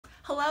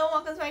Hello and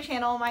welcome to my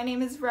channel. My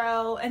name is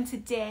Ro, and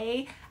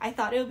today I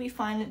thought it would be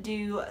fun to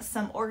do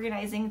some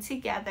organizing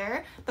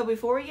together. But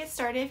before we get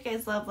started, if you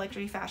guys love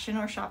luxury fashion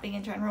or shopping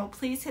in general,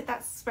 please hit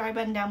that subscribe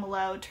button down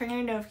below, turn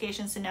your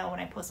notifications to know when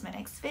I post my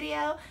next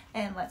video,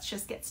 and let's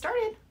just get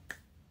started.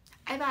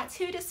 I bought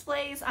two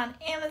displays on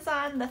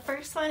Amazon. The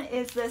first one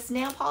is this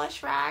nail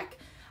polish rack.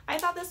 I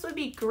thought this would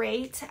be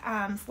great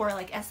for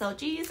like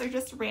SLGs or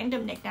just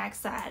random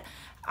knickknacks that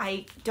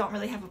I don't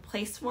really have a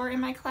place for in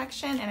my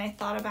collection, and I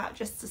thought about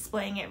just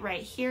displaying it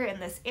right here in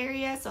this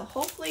area. So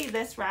hopefully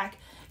this rack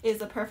is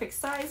the perfect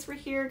size for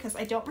here because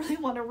I don't really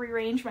want to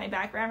rearrange my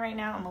background right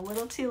now. I'm a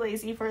little too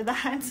lazy for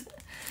that.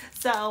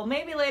 So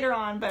maybe later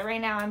on, but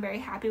right now I'm very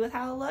happy with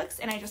how it looks,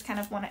 and I just kind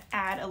of want to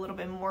add a little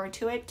bit more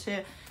to it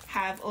to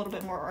have a little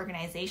bit more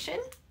organization.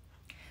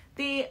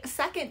 The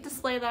second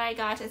display that I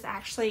got is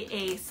actually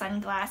a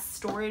sunglass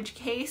storage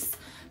case.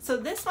 So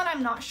this one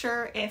I'm not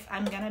sure if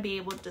I'm gonna be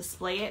able to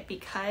display it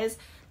because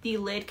the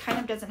lid kind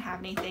of doesn't have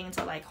anything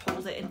to like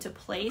hold it into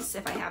place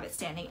if I have it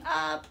standing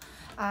up.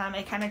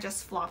 It kind of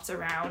just flops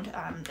around.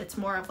 It's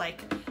more of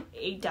like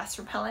a dust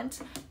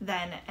repellent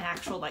than an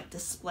actual like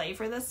display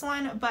for this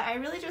one, but I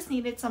really just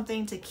needed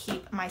something to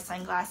keep my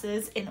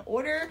sunglasses in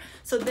order.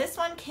 So this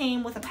one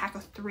came with a pack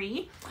of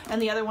 3 and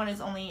the other one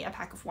is only a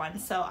pack of 1,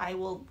 so I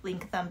will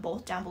link them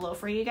both down below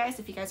for you guys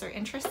if you guys are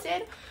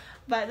interested.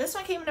 But this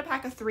one came in a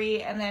pack of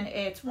 3, and then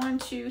it's 1,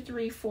 2,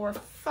 3, 4,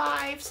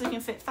 5, so you can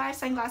fit 5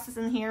 sunglasses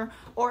in here,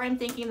 or I'm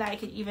thinking that I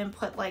could even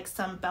put like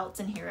some belts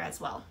in here as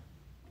well.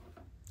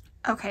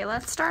 Okay,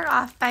 let's start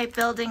off by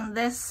building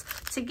this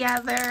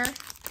together.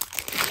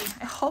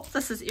 I hope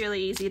this is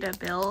really easy to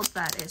build,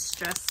 that it's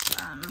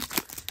just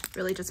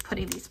really just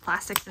putting these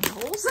plastics in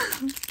holes.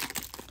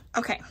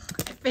 Okay,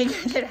 I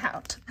figured it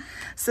out.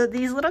 So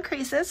these little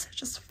creases,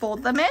 just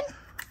fold them in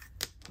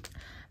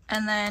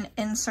and then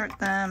insert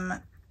them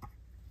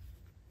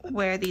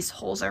where these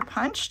holes are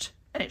punched,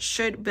 and it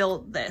should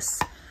build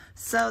this.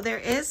 So there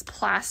is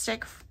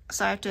plastic,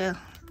 so I have to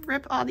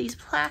rip all these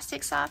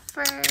plastics off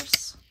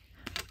first.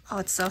 Oh,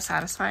 it's so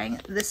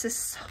satisfying. This is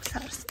so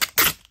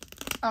satisfying.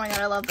 Oh my god,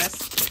 I love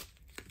this.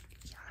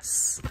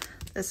 Yes,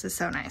 this is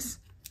so nice.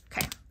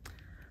 Okay,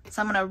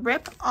 so I'm gonna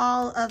rip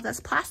all of this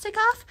plastic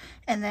off,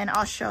 and then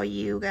I'll show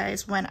you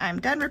guys when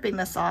I'm done ripping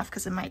this off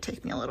because it might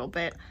take me a little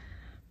bit.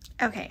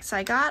 Okay, so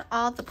I got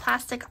all the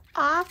plastic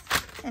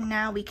off, and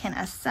now we can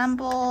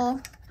assemble.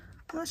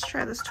 Let's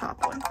try this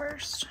top one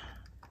first.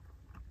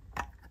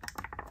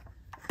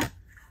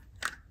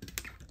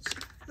 Let's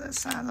get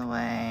this out of the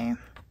way.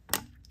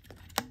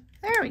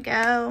 There we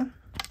go.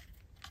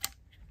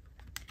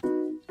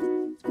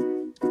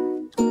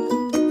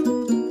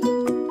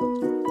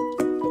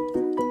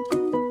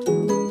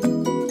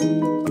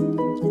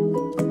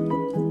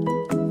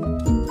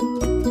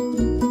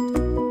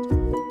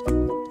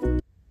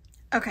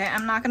 Okay,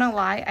 I'm not gonna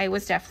lie, I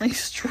was definitely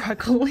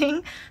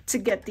struggling to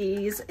get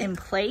these in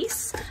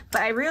place,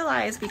 but I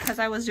realized because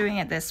I was doing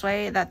it this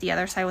way that the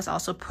other side was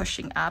also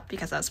pushing up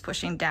because I was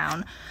pushing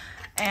down,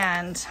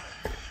 and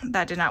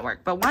that did not work.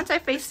 But once I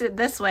faced it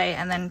this way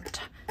and then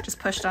just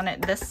pushed on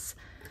it this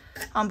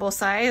on both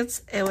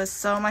sides, it was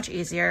so much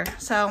easier.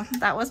 So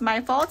that was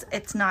my fault.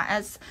 It's not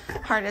as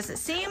hard as it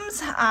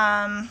seems.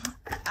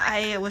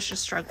 I was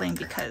just struggling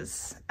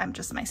because I'm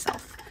just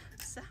myself.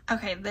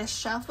 Okay, this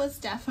shelf was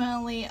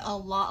definitely a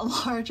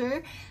lot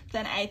larger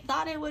than I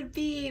thought it would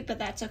be, but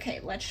that's okay.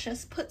 Let's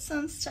just put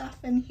some stuff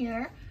in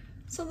here.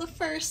 So the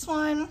first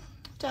one,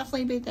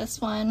 definitely be this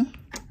one.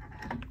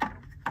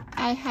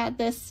 I had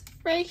this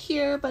right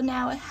here, but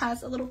now it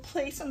has a little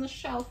place on the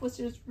shelf, which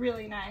is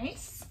really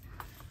nice.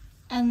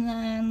 And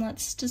then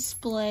let's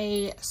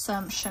display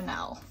some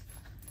Chanel.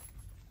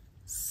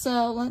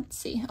 So let's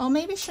see. Oh,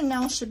 maybe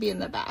Chanel should be in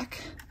the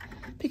back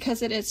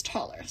because it is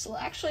taller. So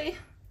actually,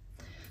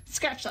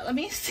 scratch that. Let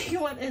me see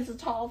what is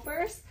tall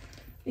first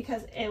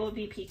because it will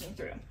be peeking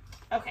through.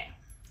 Okay,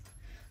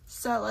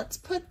 so let's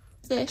put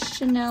this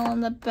Chanel on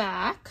the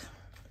back,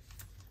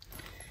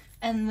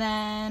 and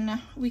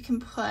then we can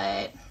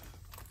put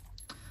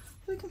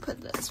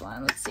this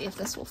one. Let's see if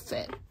this will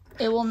fit.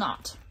 It will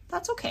not.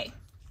 That's okay.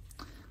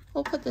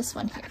 We'll put this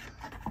one here.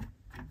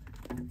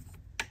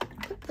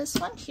 Put this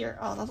one here.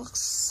 Oh, that looks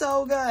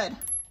so good.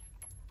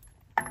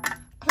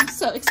 I'm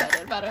so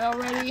excited about it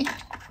already.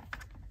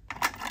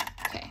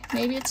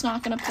 Maybe it's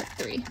not gonna put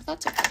 3.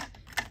 That's okay.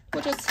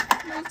 We'll just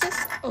move this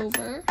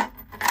over.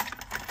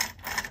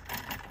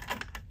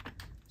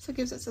 So it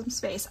gives it some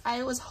space.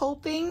 I was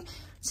hoping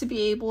to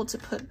be able to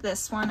put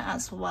this one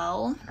as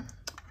well.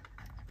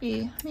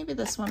 Maybe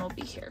this one will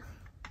be here.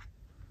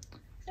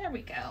 There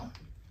we go.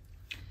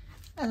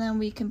 And then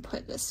we can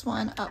put this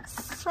one up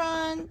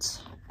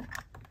front.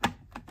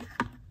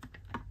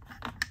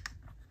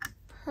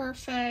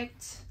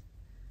 Perfect.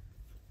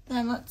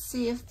 Then let's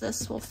see if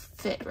this will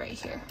fit right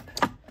here.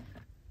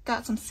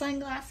 Got some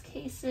sunglass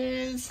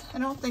cases. I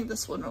don't think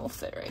this one will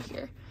fit right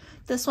here.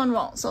 This one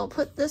won't, so I'll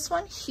put this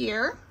one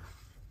here.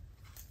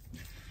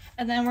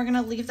 And then we're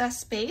gonna leave that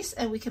space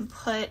and we can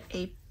put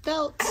a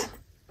belt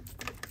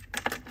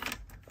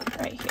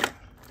right here.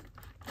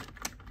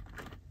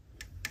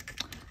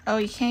 Oh,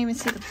 you can't even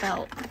see the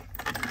belt.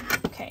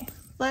 Okay,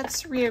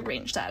 let's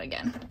rearrange that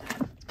again.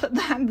 Put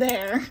that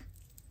there.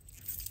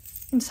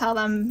 You can tell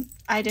them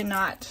I did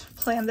not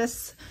plan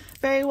this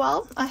very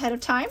well ahead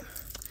of time,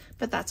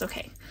 but that's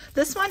okay.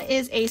 This one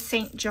is a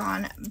St.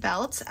 John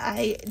belt.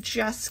 I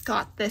just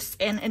got this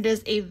in. It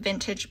is a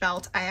vintage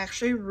belt. I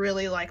actually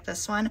really like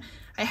this one.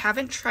 I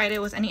haven't tried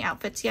it with any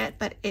outfits yet,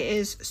 but it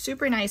is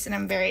super nice and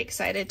I'm very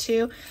excited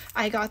to.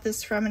 I got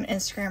this from an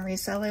Instagram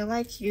reseller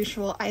like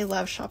usual. I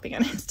love shopping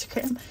on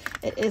Instagram.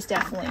 It is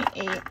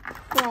definitely a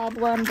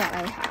problem that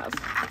I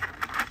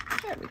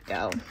have. There we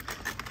go.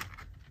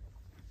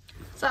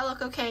 Does that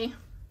look okay?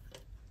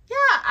 Yeah,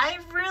 I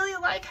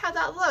really like how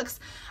that looks.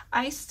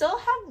 I still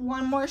have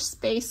one more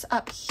space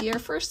up here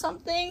for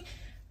something,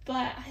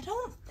 but I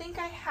don't think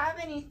I have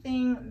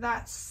anything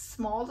that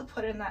small to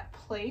put in that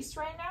place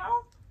right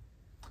now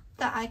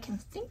that I can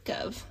think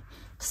of.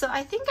 So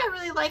I think I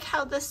really like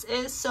how this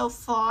is so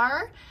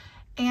far,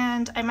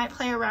 and I might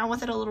play around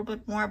with it a little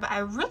bit more, but I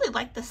really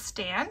like the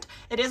stand.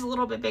 It is a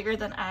little bit bigger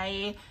than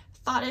I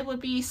thought it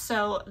would be,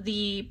 so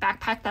the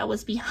backpack that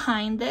was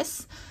behind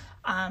this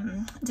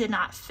did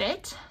not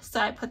fit, so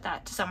I put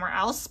that somewhere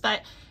else,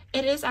 but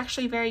it is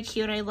actually very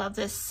cute. I love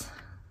this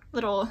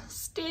little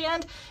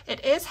stand.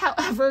 It is,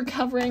 however,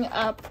 covering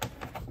up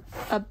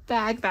a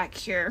bag back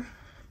here.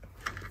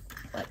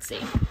 Let's see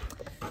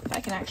if I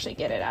can actually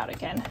get it out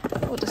again.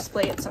 We'll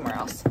display it somewhere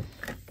else.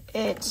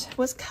 It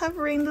was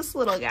covering this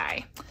little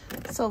guy.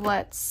 So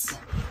let's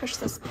push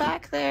this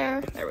back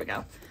there. There we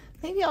go.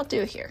 Maybe I'll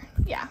do it here.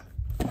 Yeah.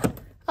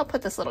 I'll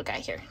put this little guy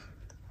here.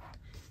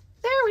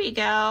 There we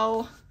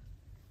go.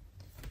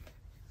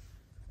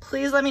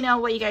 Please let me know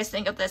what you guys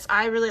think of this.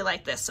 I really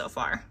like this so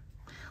far.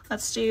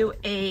 Let's do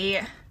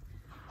a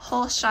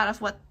whole shot of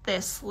what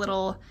this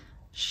little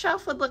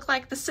shelf would look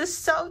like. This is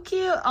so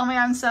cute. Oh my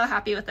God, I'm so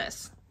happy with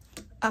this.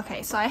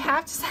 Okay, so I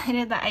have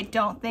decided that I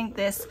don't think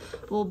this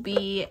will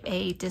be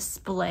a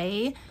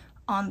display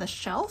on the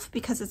shelf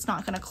because it's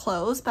not gonna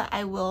close, but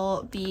I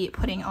will be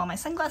putting all my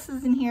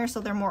sunglasses in here so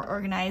they're more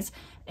organized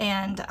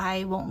and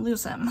I won't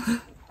lose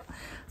them.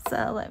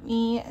 So let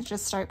me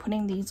just start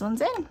putting these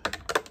ones in.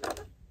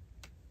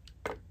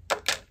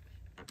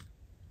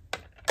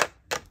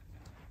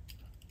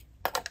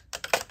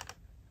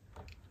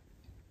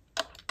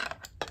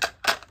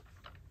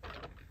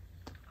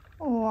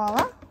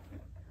 Voila.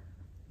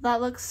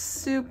 That looks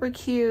super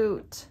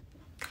cute.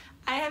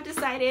 I have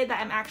decided that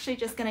I'm actually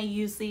just going to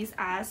use these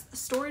as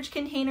storage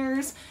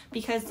containers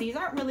because these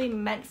aren't really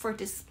meant for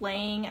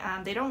displaying.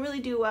 They don't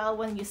really do well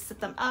when you sit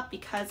them up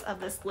because of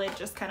this lid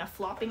just kind of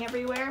flopping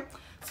everywhere.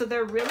 So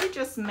they're really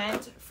just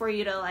meant for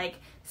you to like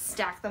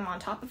stack them on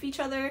top of each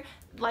other.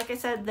 Like I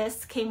said,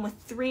 this came with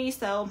 3,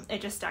 so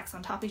it just stacks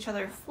on top of each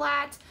other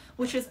flat,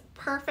 which is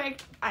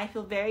perfect. I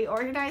feel very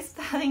organized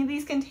having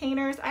these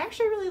containers. I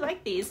actually really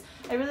like these.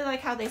 I really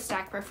like how they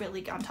stack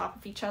perfectly on top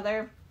of each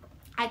other.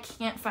 I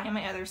can't find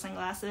my other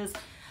sunglasses,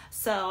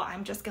 so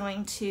I'm just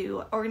going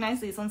to organize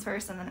these ones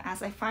first, and then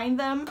as I find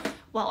them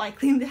while I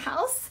clean the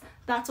house,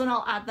 that's when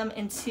I'll add them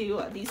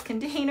into these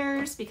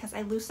containers because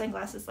I lose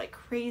sunglasses like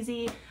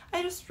crazy.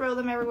 I just throw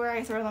them everywhere.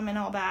 I throw them in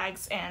all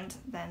bags and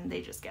then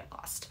they just get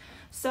lost.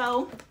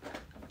 So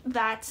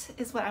that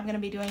is what I'm going to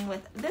be doing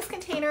with this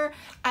container.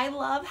 I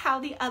love how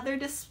the other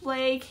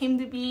display came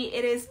to be.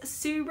 It is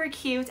super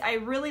cute. I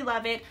really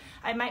love it.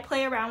 I might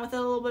play around with it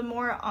a little bit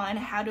more on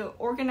how to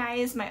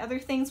organize my other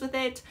things with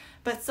it,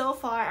 but so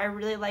far I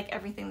really like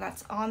everything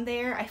that's on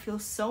there. I feel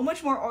so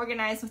much more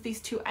organized with these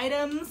 2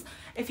 items.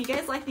 If you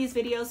guys like these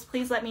videos,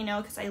 please let me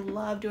know because I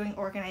love doing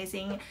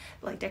organizing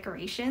like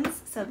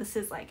decorations. So this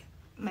is like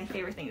my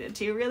favorite thing to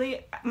do,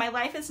 really. My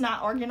life is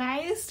not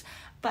organized,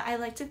 but I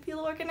like to feel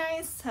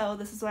organized, so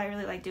this is why I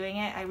really like doing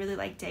it. I really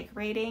like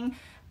decorating,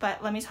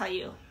 but let me tell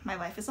you, my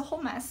life is a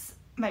whole mess.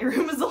 My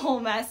room is a whole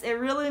mess. It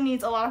really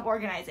needs a lot of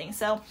organizing.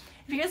 So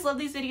if you guys love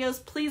these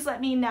videos, please let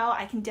me know.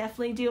 I can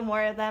definitely do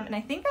more of them. And I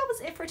think that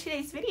was it for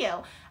today's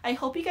video. I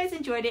hope you guys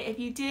enjoyed it. If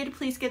you did,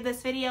 please give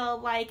this video a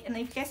like. And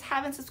if you guys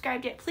haven't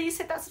subscribed yet, please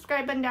hit that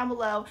subscribe button down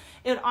below.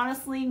 It would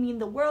honestly mean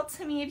the world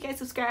to me if you guys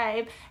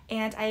subscribe.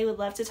 And I would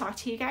love to talk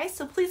to you guys.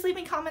 So please leave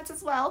me comments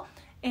as well.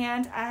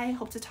 And I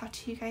hope to talk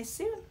to you guys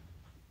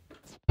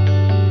soon.